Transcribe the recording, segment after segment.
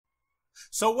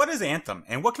So what is Anthem,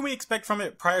 and what can we expect from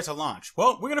it prior to launch?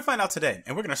 Well, we're going to find out today,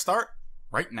 and we're going to start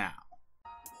right now.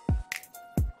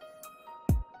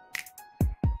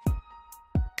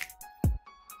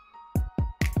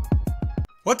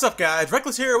 What's up guys,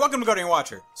 Reckless here, welcome to Guardian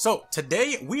Watcher. So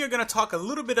today we are going to talk a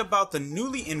little bit about the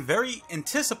newly and very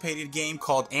anticipated game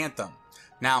called Anthem.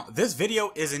 Now this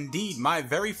video is indeed my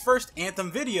very first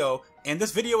Anthem video, and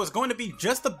this video is going to be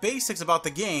just the basics about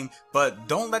the game, but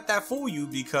don't let that fool you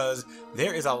because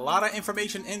there is a lot of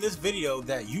information in this video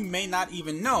that you may not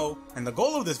even know, and the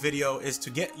goal of this video is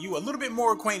to get you a little bit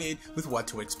more acquainted with what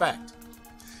to expect.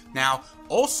 Now,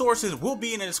 all sources will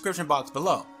be in the description box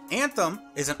below. Anthem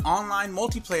is an online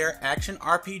multiplayer action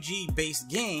RPG based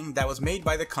game that was made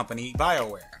by the company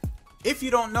BioWare. If you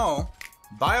don't know,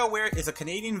 BioWare is a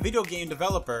Canadian video game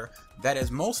developer that is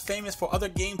most famous for other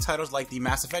game titles like the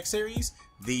Mass Effect series,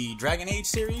 the Dragon Age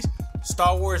series,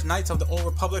 Star Wars Knights of the Old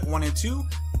Republic 1 and 2,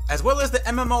 as well as the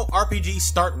MMORPG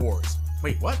Star Wars.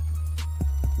 Wait, what?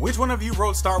 Which one of you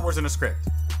wrote Star Wars in a script?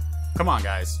 Come on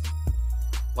guys.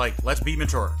 Like, let's be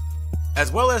mature. As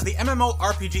well as the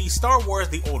MMORPG Star Wars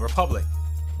The Old Republic,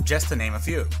 just to name a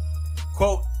few.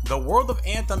 Quote, "The world of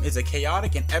Anthem is a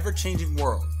chaotic and ever-changing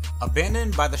world,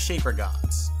 abandoned by the Shaper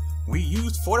gods. We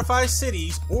used fortified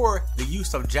cities or the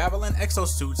use of javelin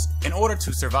exosuits in order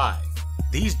to survive.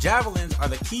 These javelins are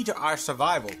the key to our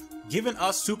survival, giving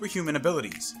us superhuman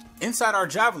abilities. Inside our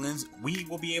javelins, we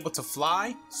will be able to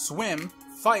fly, swim,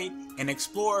 fight, and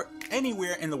explore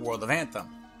anywhere in the world of Anthem."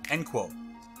 End quote.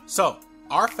 So,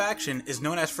 our faction is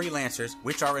known as Freelancers,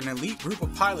 which are an elite group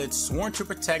of pilots sworn to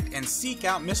protect and seek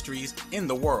out mysteries in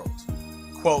the world.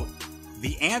 Quote,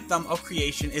 "The anthem of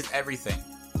creation is everything.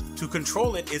 To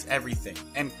control it is everything."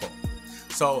 End quote.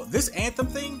 So this Anthem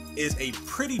thing is a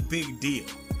pretty big deal.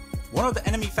 One of the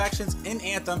enemy factions in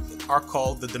Anthem are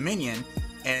called the Dominion,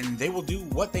 and they will do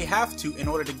what they have to in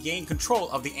order to gain control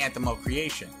of the Anthem of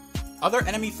creation. Other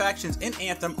enemy factions in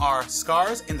Anthem are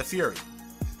Scars and the Fury.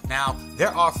 Now,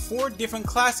 there are 4 different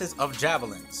classes of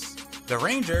javelins. The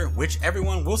Ranger, which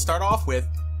everyone will start off with,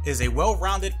 is a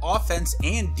well-rounded offense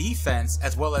and defense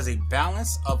as well as a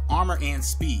balance of armor and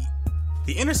speed.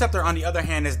 The Interceptor, on the other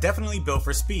hand, is definitely built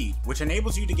for speed, which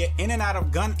enables you to get in and out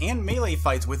of gun and melee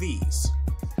fights with ease.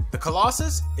 The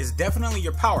Colossus is definitely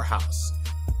your powerhouse.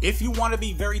 If you want to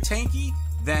be very tanky,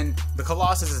 then the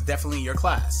Colossus is definitely your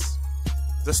class.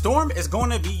 The Storm is going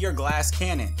to be your glass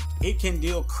cannon. It can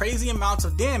deal crazy amounts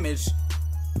of damage.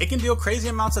 With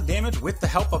the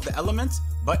help of the elements,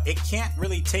 but it can't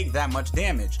really take that much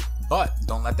damage. But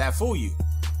don't let that fool you.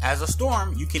 As a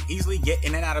Storm, you can easily get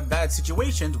in and out of bad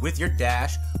situations with your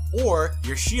dash or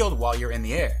your shield while you're in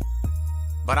the air.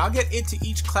 But I'll get into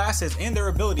each classes and their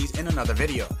abilities in another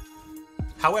video.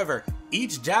 However,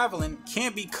 each javelin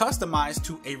can be customized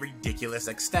to a ridiculous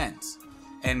extent.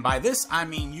 And by this, I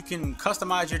mean you can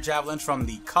customize your javelins from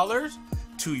the colors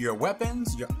to your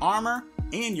weapons, your armor,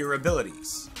 and your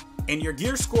abilities. And your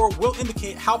gear score will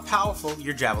indicate how powerful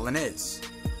your javelin is.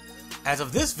 As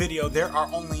of this video, there are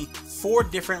only 4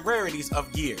 different rarities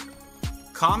of gear.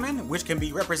 Common, which can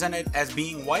be represented as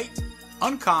being white,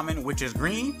 uncommon, which is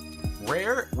green,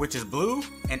 rare, which is blue,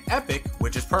 and epic,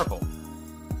 which is purple.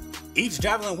 Each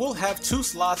javelin will have 2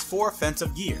 slots for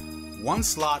offensive gear, 1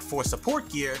 slot for support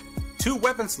gear, 2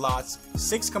 weapon slots,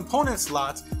 6 component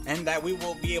slots, and that we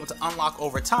will be able to unlock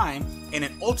over time, and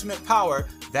an ultimate power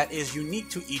that is unique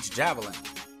to each javelin.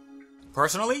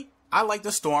 Personally, I like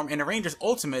the Storm and the Ranger's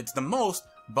ultimates the most,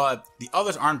 but the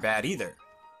others aren't bad either.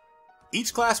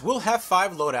 Each class will have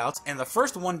 5 loadouts, and the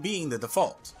first one being the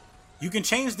default. You can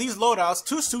change these loadouts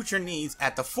to suit your needs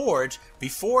at the Forge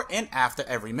before and after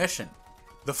every mission.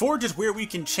 The Forge is where we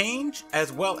can change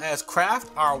as well as craft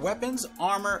our weapons,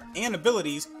 armor, and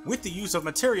abilities with the use of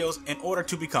materials in order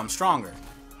to become stronger.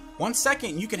 1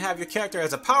 second you can have your character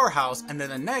as a powerhouse, and then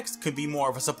the next could be more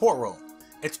of a support role.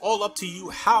 It's all up to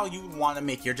you how you want to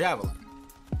make your javelin.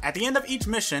 At the end of each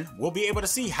mission, we'll be able to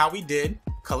see how we did,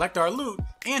 collect our loot,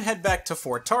 and head back to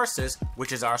Fort Tarsis,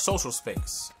 which is our social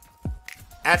space.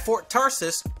 At Fort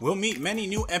Tarsis, we'll meet many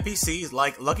new NPCs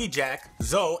like Lucky Jack,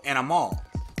 Zoe, and Amal.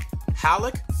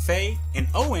 Halleck, Faye, and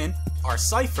Owen are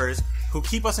ciphers who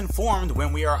keep us informed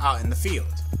when we are out in the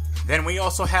field. Then we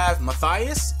also have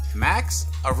Matthias, Max,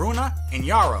 Aruna, and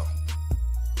Yarrow.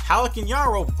 Halleck and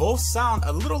Yarrow both sound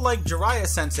a little like Jiraiya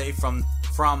Sensei from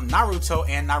Naruto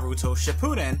and Naruto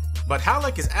Shippuden, but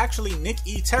Halleck is actually Nick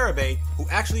E. Terabe, who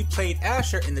actually played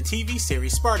Asher in the TV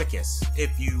series Spartacus,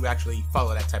 if you actually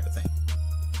follow that type of thing.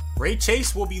 Ray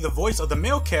Chase will be the voice of the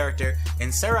male character,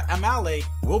 and Sarah Amale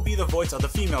will be the voice of the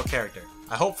female character.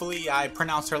 Hopefully I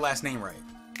pronounced her last name right,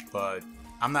 but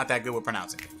I'm not that good with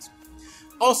pronouncing things.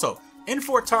 Also, In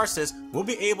Fort Tarsis, we'll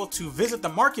be able to visit the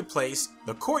marketplace,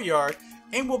 the courtyard,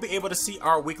 and we'll be able to see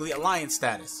our weekly alliance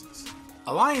statuses.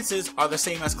 Alliances are the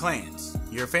same as clans,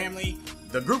 your family,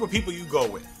 the group of people you go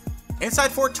with.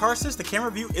 Inside Fort Tarsis, the camera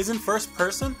view is in first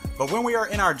person, but when we are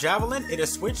in our Javelin, it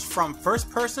is switched from first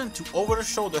person to over the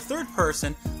shoulder third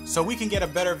person so we can get a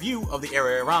better view of the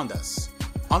area around us.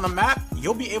 On the map,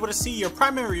 you'll be able to see your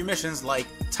primary missions like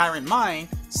Tyrant Mine,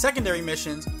 secondary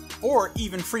missions, or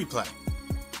even free play.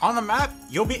 On the map,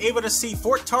 you'll be able to see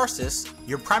Fort Tarsis,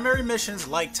 your primary missions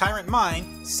like Tyrant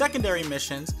Mine, secondary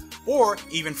missions, or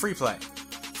even free play.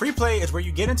 Free play is where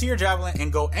you get into your Javelin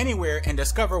and go anywhere and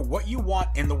discover what you want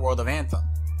in the world of Anthem.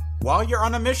 While you're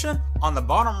on a mission, on the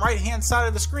bottom right hand side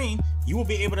of the screen, you will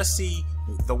be able to see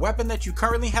the weapon that you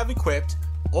currently have equipped,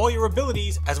 all your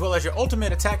abilities, as well as your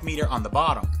ultimate attack meter on the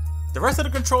bottom. The rest of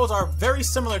the controls are very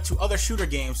similar to other shooter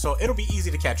games, so it'll be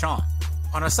easy to catch on.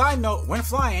 On a side note, when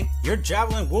flying, your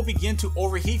Javelin will begin to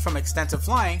overheat from extensive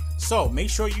flying, so make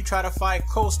sure you try to fly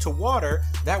close to water,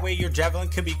 that way your Javelin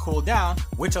can be cooled down,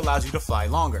 which allows you to fly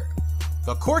longer.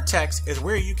 The Cortex is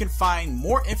where you can find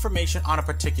more information on a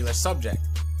particular subject,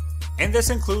 and this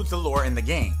includes the lore in the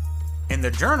game. In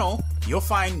the journal, you'll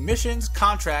find missions,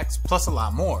 contracts, plus a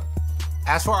lot more.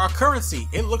 As for our currency,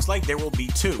 it looks like there will be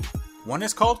two. One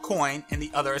is called coin and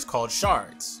the other is called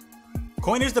shards.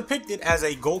 Coin is depicted as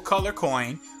a gold color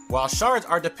coin, while shards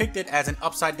are depicted as an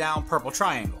upside down purple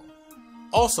triangle.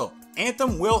 Also,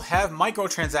 Anthem will have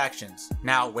microtransactions.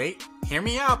 Now wait, hear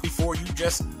me out before you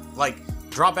just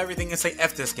drop everything and say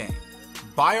F this game.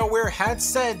 BioWare had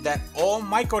said that all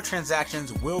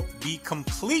microtransactions will be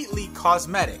completely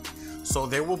cosmetic, so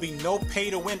there will be no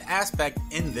pay to win aspect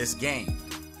in this game.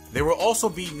 There will also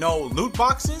be no loot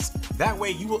boxes, that way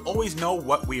you will always know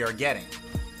what we are getting.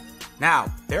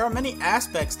 Now, there are many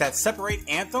aspects that separate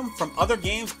Anthem from other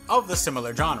games of the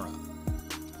similar genre.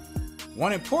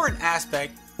 One important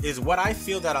aspect is what I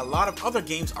feel that a lot of other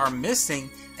games are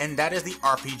missing, and that is the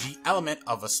RPG element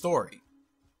of a story.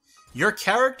 Your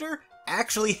character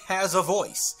actually has a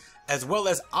voice, as well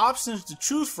as options to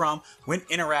choose from when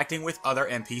interacting with other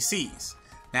NPCs.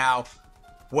 Now,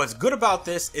 what's good about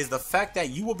this is the fact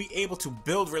that you will be able to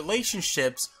build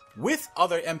relationships with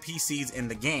other NPCs in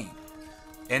the game.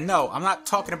 And no, I'm not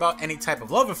talking about any type of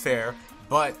love affair,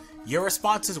 but your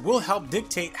responses will help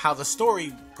dictate how the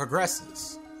story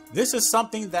progresses. This is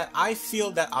something that I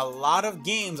feel that a lot of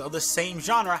games of the same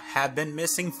genre have been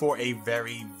missing for a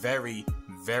very, very,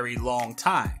 very long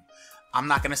time. I'm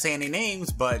not going to say any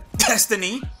names, but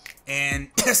Destiny and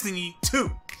Destiny 2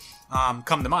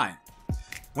 come to mind.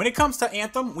 When it comes to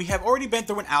Anthem, we have already been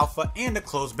through an alpha and a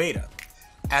closed beta.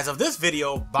 As of this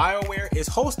video, BioWare is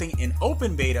hosting an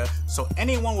open beta, so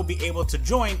anyone will be able to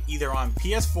join either on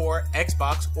PS4,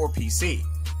 Xbox, or PC.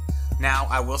 Now,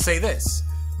 I will say this,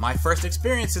 my first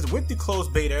experiences with the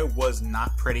closed beta was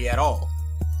not pretty at all.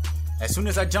 As soon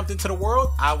as I jumped into the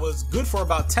world, I was good for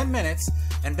about 10 minutes,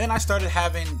 and then I started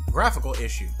having graphical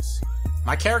issues.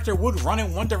 My character would run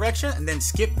in one direction and then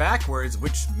skip backwards,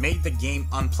 which made the game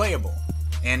unplayable,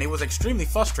 and it was extremely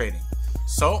frustrating.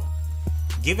 So,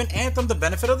 giving Anthem the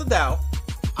benefit of the doubt,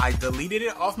 I deleted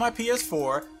it off my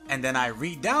PS4 and then I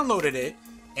re-downloaded it,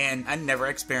 and I never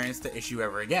experienced the issue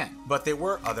ever again. But there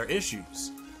were other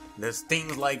issues. There's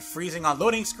things like freezing on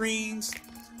loading screens,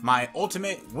 my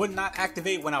ultimate would not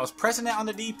activate when I was pressing it on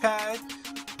the D-pad,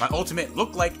 my ultimate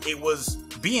looked like it was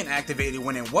being activated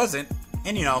when it wasn't,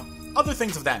 and other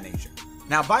things of that nature.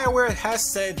 Now, BioWare has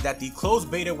said that the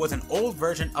closed beta was an old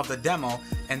version of the demo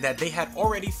and that they had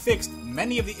already fixed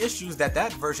many of the issues that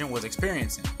that version was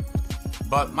experiencing.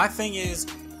 But my thing is,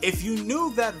 if you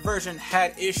knew that version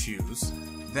had issues,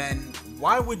 then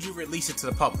why would you release it to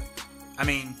the public? I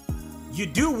mean, you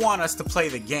do want us to play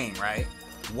the game, right?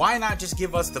 Why not just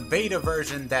give us the beta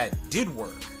version that did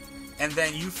work, and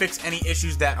then you fix any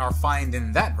issues that are found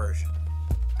in that version?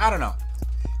 I don't know.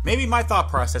 Maybe my thought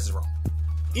process is wrong.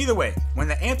 Either way, when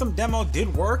the Anthem demo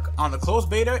did work on the closed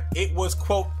beta, it was,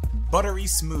 quote, buttery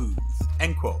smooth,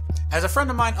 end quote, as a friend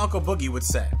of mine, Uncle Boogie, would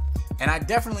say, and I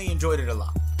definitely enjoyed it a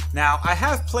lot. Now, I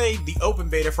have played the open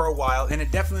beta for a while, and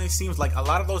it definitely seems like a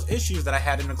lot of those issues that I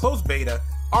had in the closed beta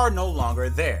are no longer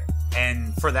there.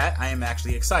 And for that, I am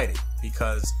actually excited,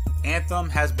 because Anthem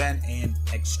has been an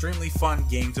extremely fun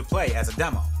game to play as a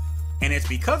demo. And it's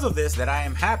because of this that I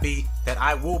am happy that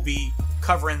I will be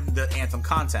covering the Anthem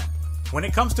content. When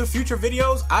it comes to future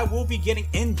videos, I will be getting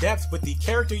in depth with the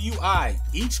character UI,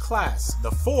 each class,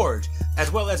 the forge,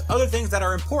 as well as other things that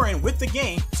are important with the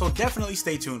game, so definitely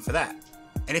stay tuned for that.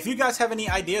 And if you guys have any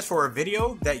ideas for a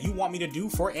video that you want me to do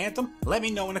for Anthem, let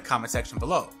me know in the comment section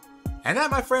below. And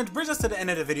that, my friends, brings us to the end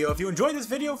of the video. If you enjoyed this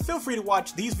video, feel free to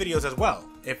watch these videos as well,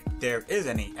 if there is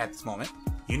any at this moment.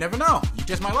 You never know, you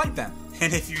just might like them.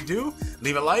 And if you do,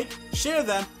 leave a like, share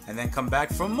them, and then come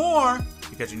back for more,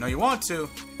 because you know you want to.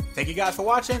 Thank you guys for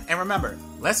watching, and remember,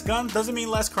 less gun doesn't mean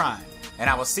less crime. And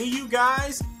I will see you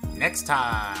guys next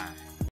time.